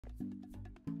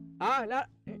Ah, na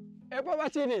epo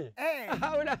bachini.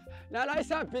 Na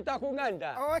laisa pita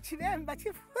kunganda. Oh, chilemba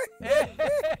chifu.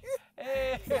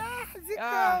 Ya,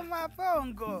 zikoma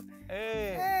pongo.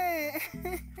 Ya.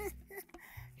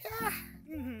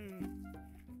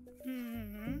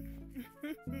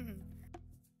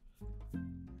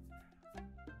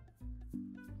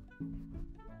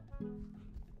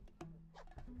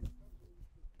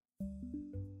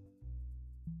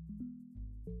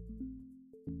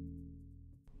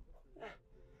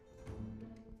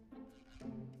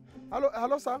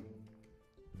 Hello, sir.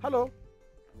 Hello.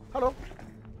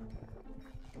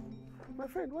 My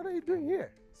friend, what are you doing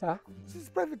here? Sir? This is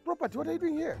private property. What are you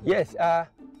doing here? Yes, Huh?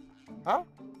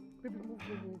 Baby, move.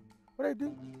 What are you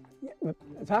doing?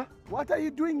 Sir? What are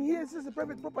you doing here? This is a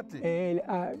private property.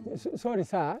 Sorry,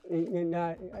 sir.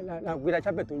 Na gwira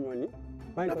chape tunyoni.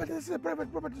 No, but this is a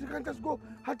private property. You can't just go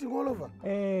hunting all over.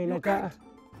 You can't.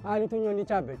 Tunyoni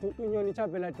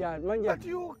chape latia. But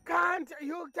you can't.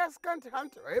 You just can't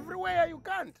hunt everywhere. You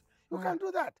can't. You can't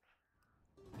do that.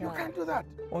 You can't do that.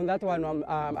 On that one,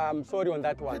 I'm sorry on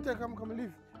that one. Come,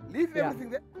 leave. Leave everything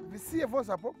there. We see a voice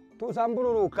up. Tu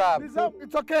sambururuka.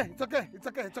 It's okay.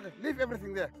 Leave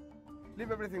everything there.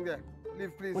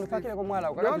 Leave, please. No.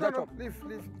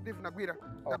 Leave. Nagwira.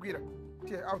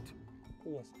 Tear out.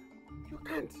 Yes. You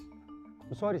can't.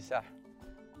 I'm sorry, sir.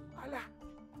 Allah.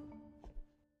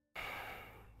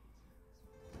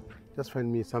 Just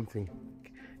find me something.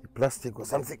 Plastic or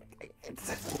something.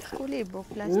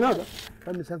 Plastic. No.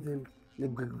 Find me something.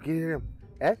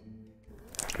 Eh?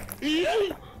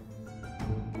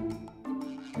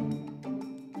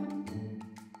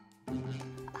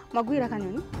 Magwira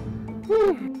kanyoni?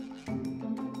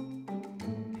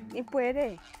 Ni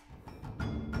puede.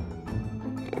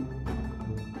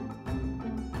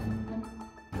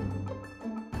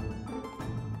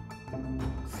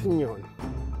 Signor.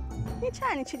 Ni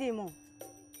chani chilimo?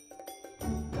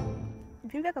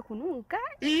 Vimveka kunuka?